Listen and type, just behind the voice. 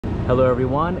Hello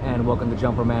everyone, and welcome to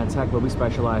Jumperman Tech, where we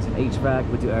specialize in HVAC.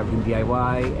 We do everything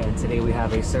DIY, and today we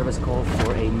have a service call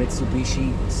for a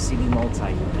Mitsubishi City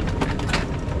Multi unit.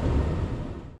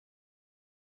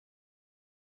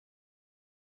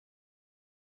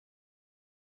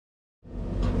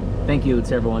 Thank you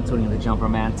to everyone tuning in to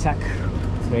Jumperman Tech.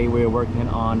 Today we're working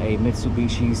on a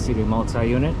Mitsubishi City Multi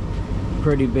unit.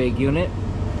 Pretty big unit.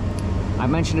 I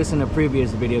mentioned this in a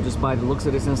previous video. Just by the looks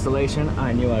of this installation,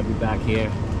 I knew I'd be back here.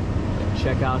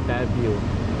 Check out that view.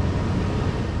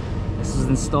 This was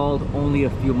installed only a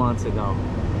few months ago.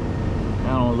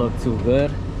 That don't look too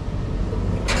good.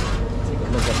 Take a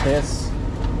look at this.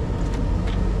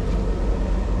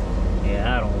 Yeah,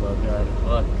 that don't look good.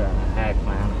 What the heck,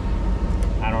 man?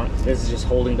 This is just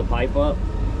holding the pipe up.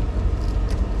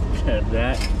 Look at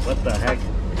that. What the heck?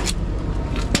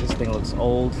 This thing looks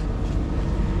old.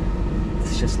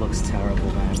 This just looks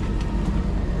terrible, man.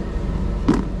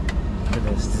 Look at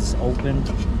this. This is open.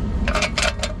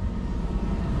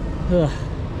 Ugh.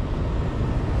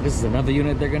 This is another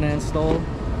unit they're gonna install.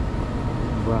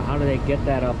 Bro, how do they get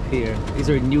that up here? These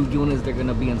are new units they're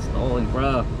gonna be installing,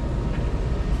 bro.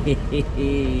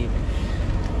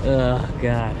 Oh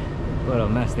God, what a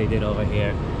mess they did over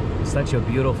here. Such a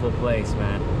beautiful place,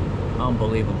 man.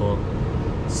 Unbelievable.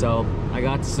 So I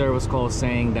got the service call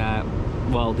saying that,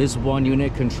 well, this one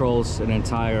unit controls an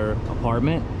entire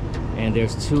apartment, and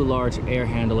there's two large air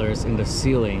handlers in the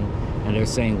ceiling, and they're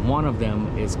saying one of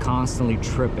them is constantly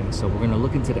tripping. So we're going to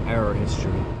look into the error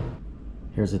history.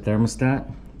 Here's the thermostat.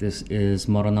 This is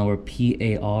model number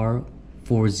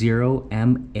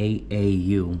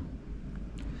PAR40MAAU.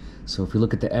 So if you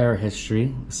look at the error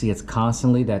history, see it's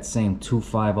constantly that same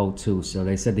 2502. So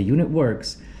they said the unit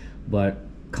works, but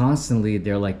constantly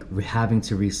they're like having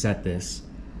to reset this.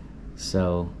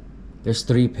 So there's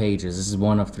 3 pages. This is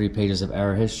one of 3 pages of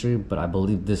error history, but I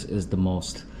believe this is the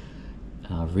most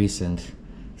recent.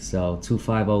 So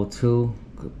 2502,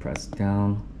 good, press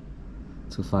down.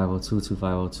 2502,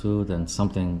 2502, then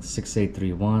something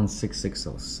 6831,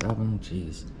 6607,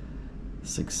 geez,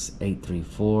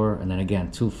 6834, and then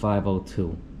again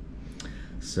 2502.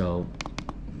 So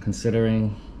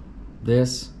considering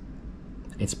this,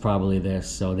 it's probably this.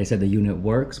 So they said the unit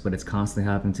works, but it's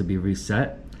constantly having to be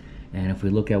reset. And if we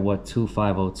look at what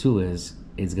 2502 is,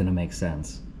 it's gonna make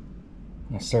sense.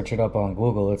 I search it up on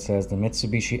Google. It says the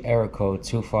Mitsubishi error code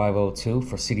 2502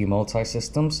 for City Multi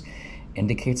systems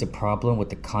indicates a problem with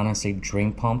the condensate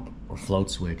drain pump or float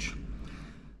switch.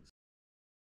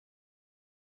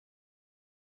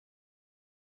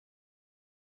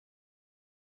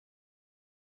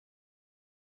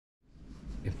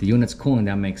 If the unit's cooling,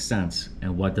 that makes sense.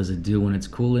 And what does it do when it's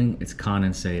cooling? It's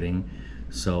condensating.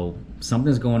 So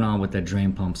something's going on with that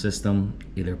drain pump system.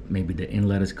 Either maybe the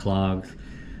inlet is clogged,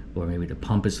 or maybe the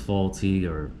pump is faulty,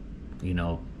 or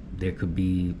there could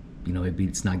be maybe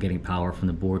it's not getting power from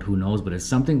the board, who knows, but it's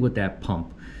something with that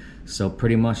pump. So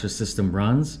pretty much the system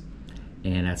runs,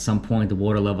 and at some point the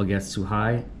water level gets too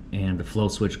high and the flow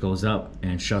switch goes up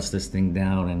and shuts this thing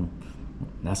down, and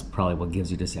that's probably what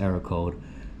gives you this error code.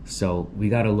 So we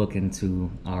got to look into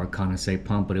our condensate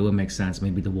pump, but it would make sense.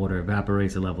 Maybe the water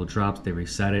evaporates, the level drops, they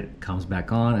reset it, comes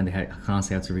back on, and they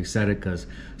constantly have to reset it because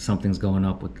something's going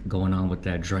on with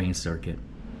that drain circuit.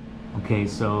 Okay,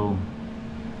 so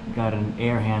we got an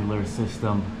air handler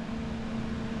system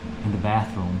in the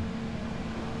bathroom.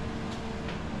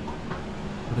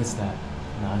 What is that?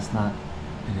 No, it's not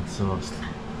an exhaust.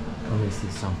 Let me see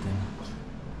something.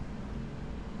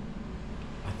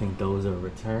 I think those are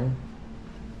return.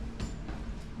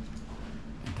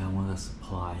 That one, a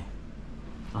supply.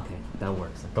 Okay, that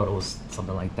works. I thought it was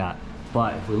something like that.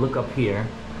 But if we look up here,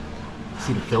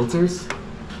 see the filters?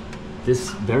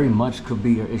 This very much could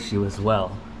be your issue as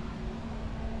well.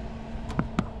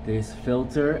 This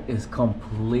filter is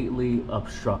completely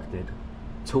obstructed.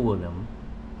 2 of them.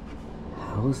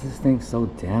 How is this thing so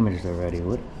damaged already?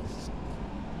 What?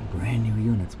 Brand new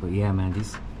units, but yeah, man,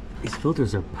 these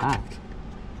filters are packed,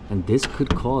 and this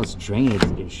could cause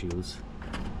drainage issues.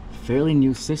 Fairly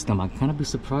new system. I'd kind of be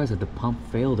surprised that the pump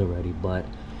failed already, but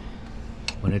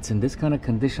when it's in this kind of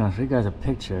condition, I'll show you guys a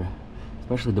picture,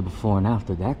 especially the before and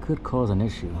after. That could cause an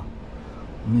issue.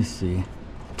 Let me see.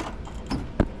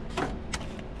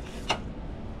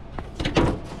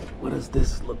 What does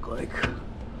this look like?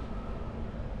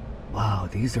 Wow,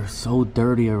 these are so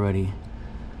dirty already.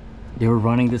 They were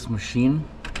running this machine.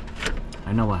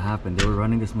 I know what happened. They were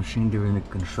running this machine during the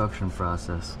construction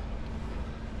process.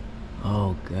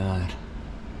 Oh God,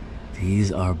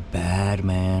 these are bad,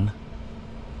 man.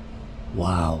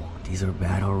 Wow, these are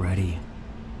bad already.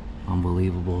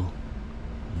 Unbelievable.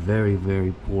 Very,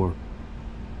 very poor.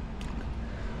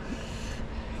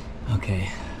 Okay.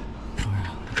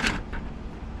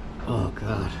 Oh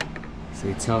God. So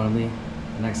you're telling me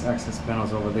the next access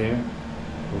panel's over there,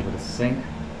 over the sink?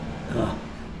 Ugh.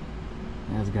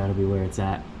 That's gotta be where it's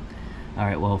at. All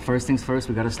right, well, first things first,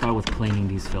 we gotta start with cleaning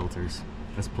these filters.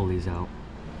 Let's pull these out.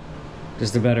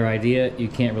 Just a better idea, you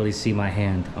can't really see my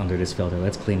hand under this filter.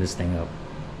 Let's clean this thing up.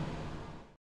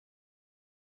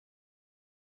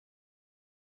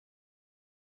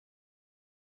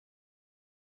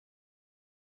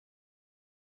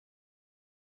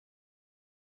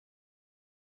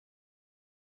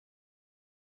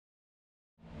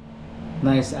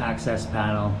 Nice access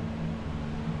panel.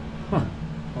 Huh.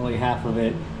 Only half of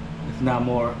it, if not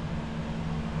more,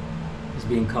 is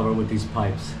being covered with these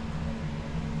pipes.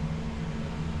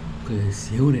 Look at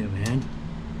this unit, man.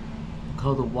 Look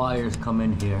how the wires come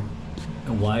in here.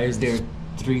 And why is there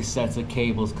 3 sets of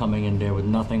cables coming in there with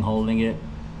nothing holding it?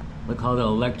 Look how the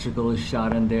electrical is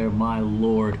shot in there, my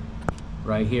lord.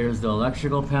 Right here is the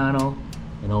electrical panel,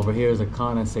 and over here is a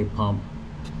condensate pump.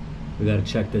 We gotta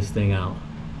check this thing out.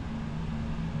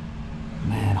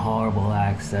 Man, horrible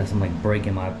access. I'm like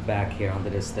breaking my back here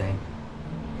under this thing.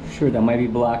 Sure, that might be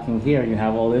blocking here. You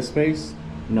have all this space?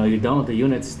 No, you don't. The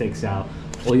unit sticks out.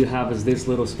 All you have is this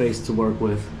little space to work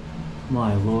with.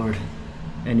 My lord.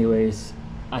 Anyways,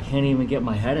 I can't even get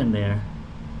my head in there.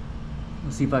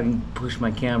 Let's see if I can push my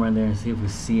camera in there and see if we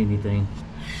see anything.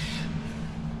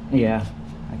 Yeah,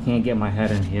 I can't get my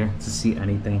head in here to see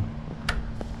anything.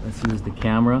 Let's use the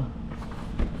camera.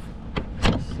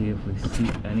 See if we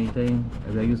see anything.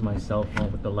 If I use my cell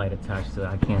phone with the light attached to it,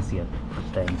 I can't see a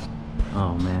thing.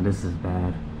 Oh man, this is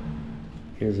bad.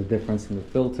 Here's a difference in the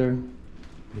filter.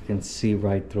 You can see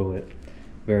right through it.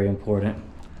 Very important.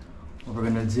 What we're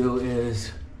gonna do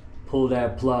is pull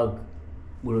that plug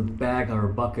with a bag or a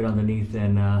bucket underneath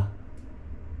and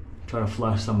try to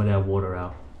flush some of that water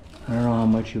out. I don't know how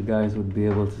much you guys would be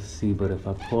able to see, but if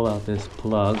I pull out this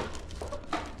plug,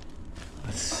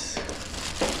 let's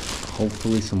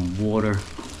hopefully some water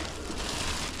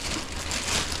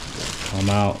will come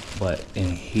out, but in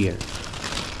here.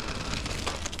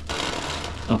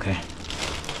 Okay.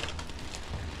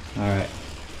 All right.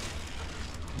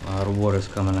 A lot of water's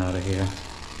coming out of here.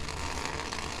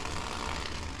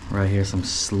 Right here, some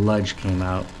sludge came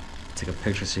out. Take a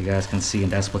picture so you guys can see,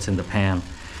 and that's what's in the pan.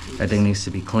 That thing needs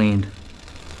to be cleaned.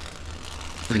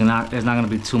 There's not gonna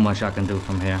be too much I can do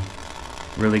from here.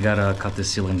 Really gotta cut the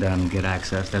ceiling down and get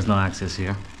access. There's no access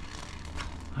here.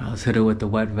 All right, let's hit it with the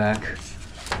wet vac.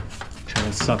 Try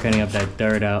to suck any of that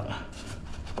dirt out.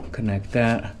 Connect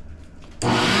that.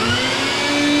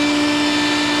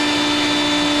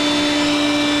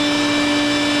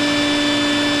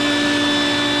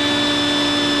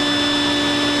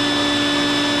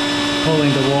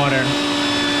 Pulling the water.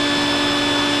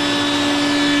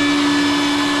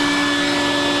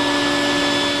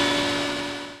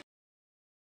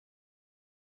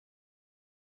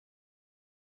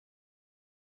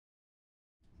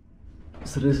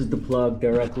 So this is the plug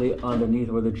directly underneath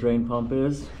where the drain pump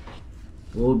is.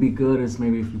 What would be good is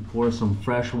maybe if you pour some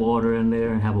fresh water in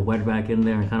there and have a wet vac in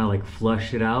there and kind of like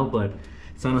flush it out, but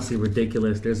it's honestly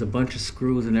ridiculous. There's a bunch of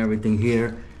screws and everything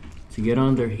here. To get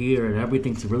under here and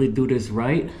everything, to really do this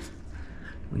right,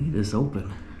 we need this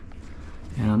open.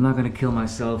 And I'm not gonna kill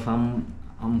myself. I'm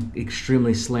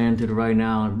extremely slanted right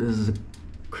now. This is a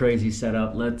crazy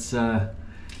setup.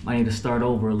 I need to start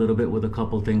over a little bit with a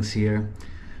couple things here.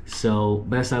 So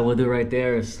best I will do right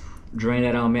there is drain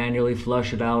it out manually,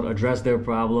 flush it out, address their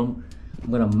problem.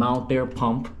 I'm gonna mount their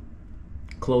pump,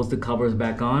 close the covers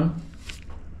back on,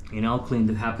 you know,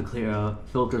 have the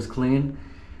filters clean.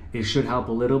 It should help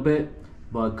a little bit,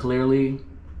 but clearly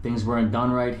things weren't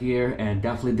done right here, and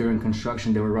definitely during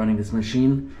construction they were running this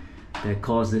machine that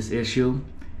caused this issue.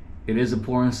 It is a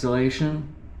poor installation,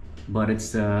 but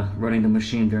it's running the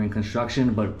machine during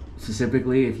construction. But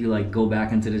specifically, if you like go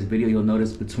back into this video, you'll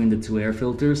notice between the 2 air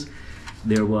filters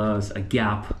there was a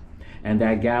gap, and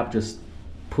that gap just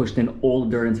pushed in all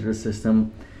the dirt into the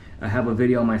system. I have a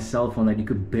video on my cell phone that you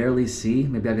could barely see.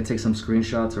 Maybe I could take some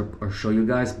screenshots or show you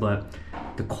guys, but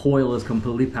the coil is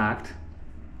completely packed.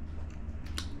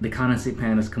 The condensate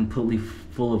pan is completely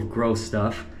full of gross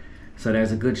stuff. So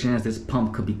there's a good chance this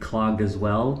pump could be clogged as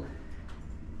well.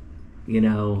 You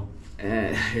know,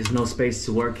 there's no space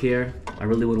to work here. I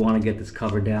really would want to get this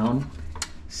covered down.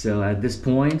 So at this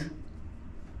point,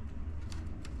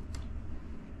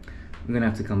 I'm gonna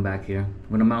have to come back here.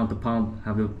 I'm gonna mount the pump,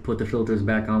 have to put the filters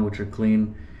back on, which are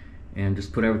clean, and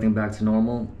just put everything back to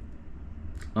normal.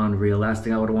 Unreal. Last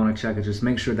thing I would want to check is just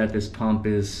make sure that this pump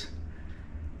is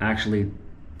actually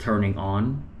turning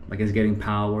on, like it's getting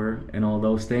power and all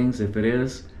those things. If it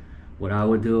is, What I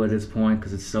would do at this point,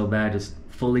 because it's so bad, just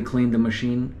fully clean the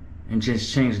machine and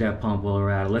just change that pump while we're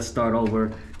at it. Let's start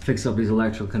over, fix up these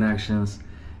electrical connections,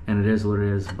 and it is what it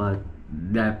is. But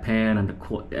that pan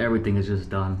and everything is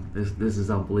just done. This is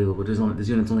unbelievable. This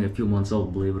unit's only a few months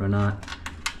old, believe it or not,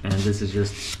 and this is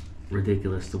just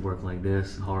ridiculous to work like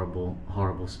this. Horrible,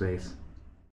 horrible space.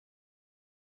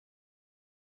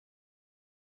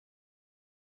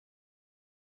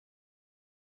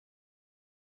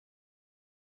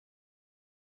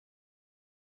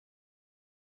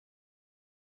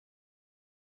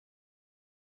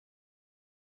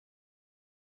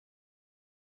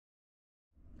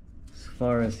 As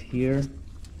far as here,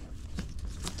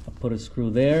 I put a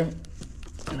screw there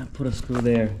and I put a screw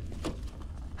there.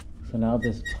 So now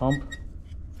this pump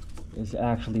is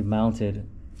actually mounted.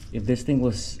 If this thing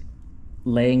was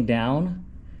laying down,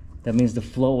 that means the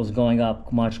flow was going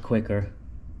up much quicker.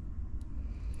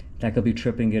 That could be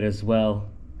tripping it as well.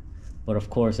 But of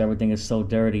course, everything is so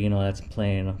dirty, you know, that's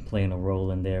playing a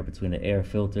role in there, between the air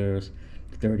filters,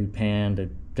 the dirty pan, the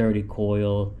dirty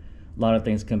coil. A lot of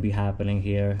things can be happening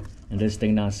here. And this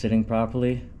thing not sitting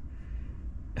properly,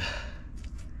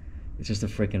 it's just a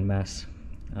freaking mess.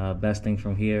 Best thing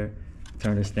from here,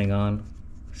 turn this thing on,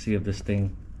 see if this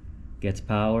thing gets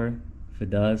power. If it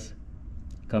does,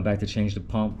 come back to change the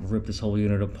pump, rip this whole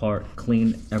unit apart,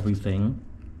 clean everything,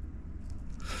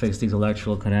 fix these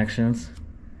electrical connections,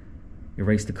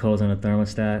 erase the codes on the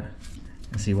thermostat,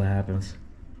 and see what happens.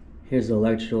 Here's the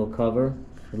electrical cover.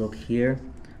 If you look here,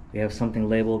 we have something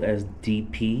labeled as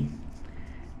DP,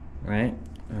 right?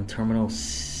 And terminal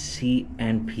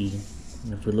CNP.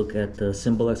 And if we look at the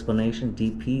symbol explanation,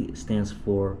 DP stands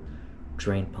for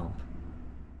drain pump.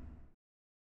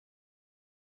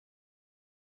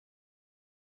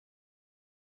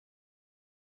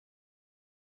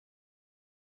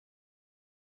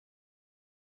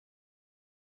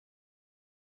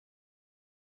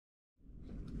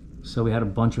 So we had a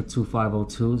bunch of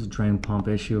 2502s, drain pump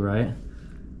issue, right?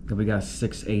 Then we got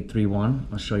 6831.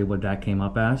 I'll show you what that came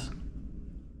up as.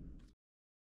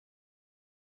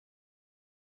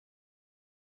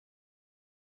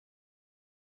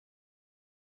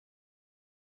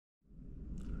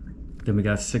 Then we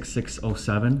got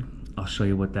 6607. I'll show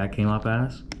you what that came up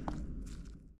as.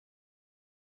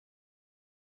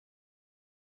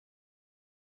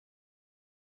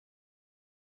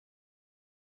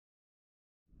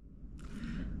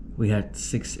 We had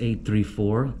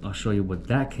 6834. I'll show you what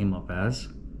that came up as.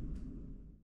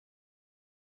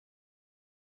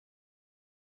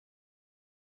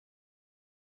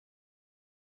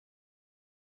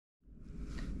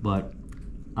 But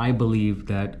I believe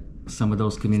that some of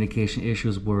those communication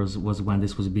issues was when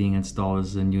this was being installed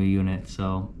as a new unit.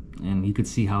 So, and you could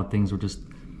see how things were just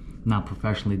not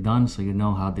professionally done, so you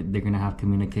know how they're gonna have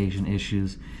communication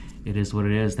issues. It is what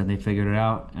it is. Then they figured it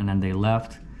out, and then they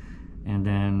left. And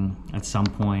then at some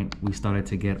point we started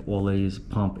to get all these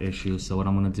pump issues. So what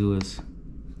I'm gonna do is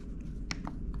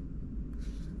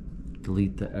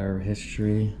delete the error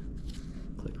history,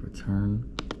 click return,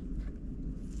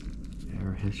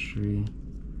 error history,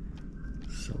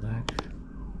 select.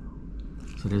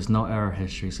 So there's no error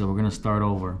history, so we're gonna start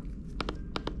over.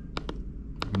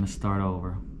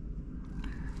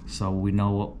 So we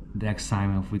know what next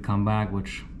time if we come back,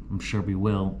 which I'm sure we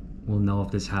will, we'll know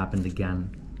if this happened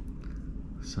again.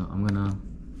 So I'm gonna,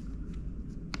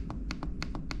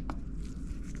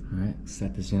 all right,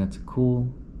 set this unit to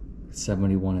cool. It's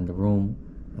 71 in the room,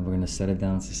 and we're gonna set it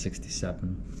down to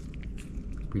 67.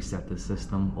 Reset the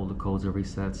system, all the codes are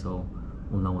reset, so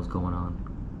we'll know what's going on.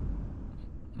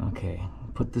 Okay,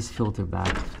 put this filter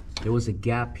back. There was a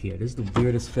gap here. This is the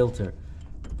weirdest filter.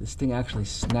 This thing actually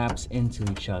snaps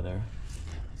into each other.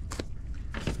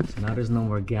 So now there's no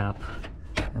more gap,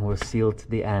 and we're sealed to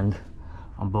the end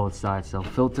on both sides. So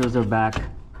filters are back.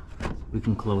 We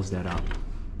can close that up.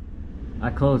 I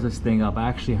closed this thing up. I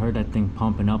actually heard that thing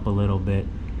pumping up a little bit,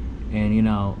 and you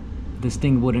know, this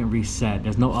thing wouldn't reset.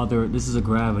 There's no other, this is a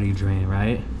gravity drain,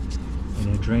 right?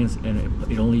 And it drains,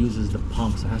 and it only uses the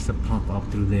pump, so it has to pump up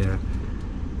through there.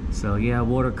 So yeah,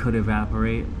 water could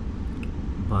evaporate,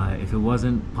 but if it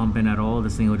wasn't pumping at all,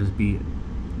 this thing would just be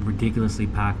ridiculously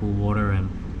packed with water,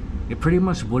 and it pretty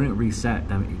much wouldn't reset,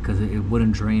 because it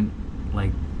wouldn't drain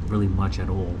like really much at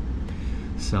all.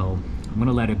 So I'm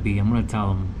gonna let it be. I'm gonna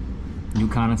tell them new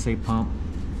condensate pump,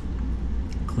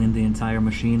 clean the entire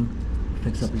machine,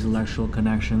 fix up these electrical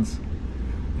connections,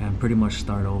 and pretty much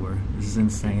start over. This is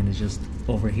insane. It's just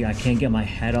over here. I can't get my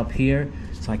head up here,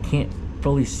 so I can't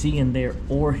fully see in there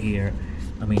or here.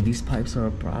 I mean, these pipes are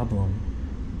a problem.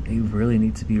 They really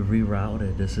need to be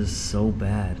rerouted. This is so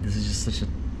bad. This is just such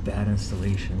a bad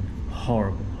installation.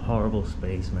 Horrible. horrible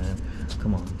space, man.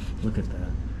 Come on, look at that.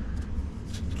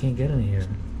 Can't get in here.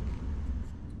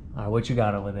 All right, what you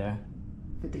got over there?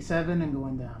 57 and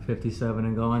going down. 57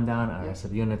 and going down. All right, Yep. so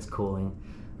the unit's cooling.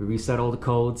 We reset all the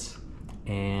codes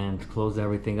and closed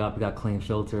everything up. We got clean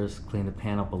filters, cleaned the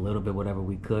pan up a little bit, whatever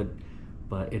we could.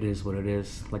 But it is what it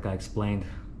is. Like I explained,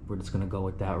 we're just gonna go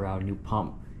with that route. New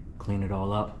pump, clean it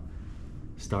all up,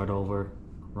 start over,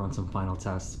 run some final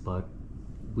tests. But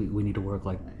we need to work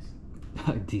like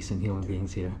decent human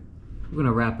beings here. We're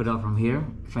gonna wrap it up from here.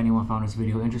 If anyone found this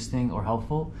video interesting or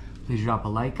helpful, please drop a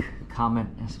like, comment,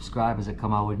 and subscribe as I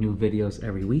come out with new videos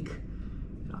every week.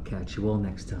 And I'll catch you all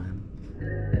next time.